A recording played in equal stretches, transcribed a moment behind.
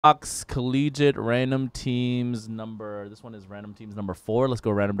Seahawks collegiate random teams number. This one is random teams number 4. Let's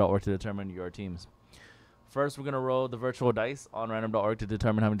go random.org to determine your teams. First, we're going to roll the virtual dice on random.org to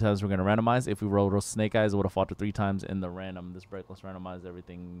determine how many times we're going to randomize. If we roll snake eyes, it would have fought to 3 times in the random. This break, let's randomize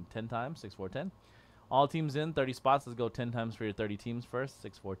everything 10 times. 6, 4, 10. All teams in 30 spots. Let's go 10 times for your 30 teams first.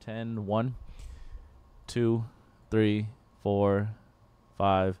 6, 4, 10. 1, 2, 3, 4,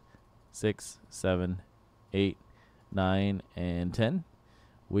 5, 6, 7, 8, 9, and 10.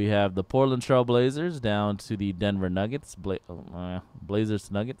 We have the Portland Trail Blazers down to the Denver Nuggets. Blazers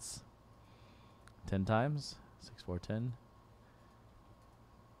to Nuggets. 10 times. 6, 4, 10.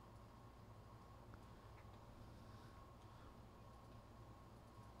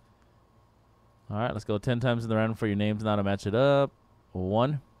 All right, let's go 10 times in the random for your names now to match it up.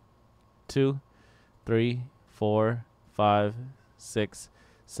 1, 2, 3, 4, 5, 6,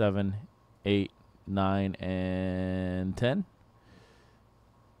 7, 8, 9, and 10.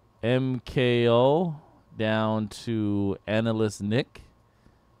 MKO down to Analyst Nick.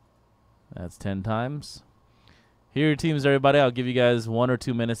 That's 10 times. Here are your teams, everybody. I'll give you guys 1 or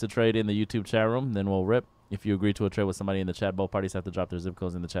 2 minutes to trade in the YouTube chat room. Then we'll rip. If you agree to a trade with somebody in the chat, both parties have to drop their zip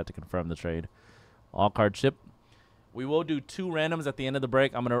codes in the chat to confirm the trade. All card chip. We will do 2 randoms at the end of the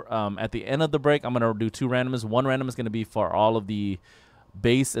break. I'm gonna do 2 randoms. One random is gonna be for all of the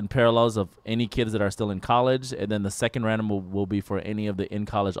base and parallels of any kids that are still in college, and then the second random will be for any of the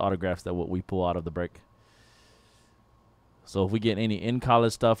in-college autographs that we pull out of the break. So if we get any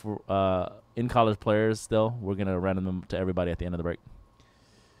in-college stuff, in-college players still, we're going to random them to everybody at the end of the break.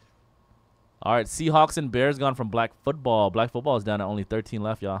 All right, Seahawks and Bears gone from black football. Black football is down to only 13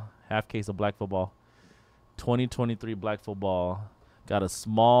 left, y'all. Half case of black football. 2023 black football. Got a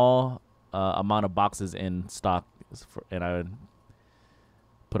small amount of boxes in stock, and I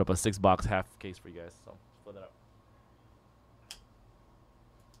put up a 6-box half case for you guys. So fill that up.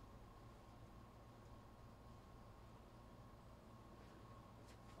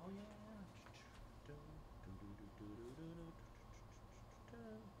 Oh yeah.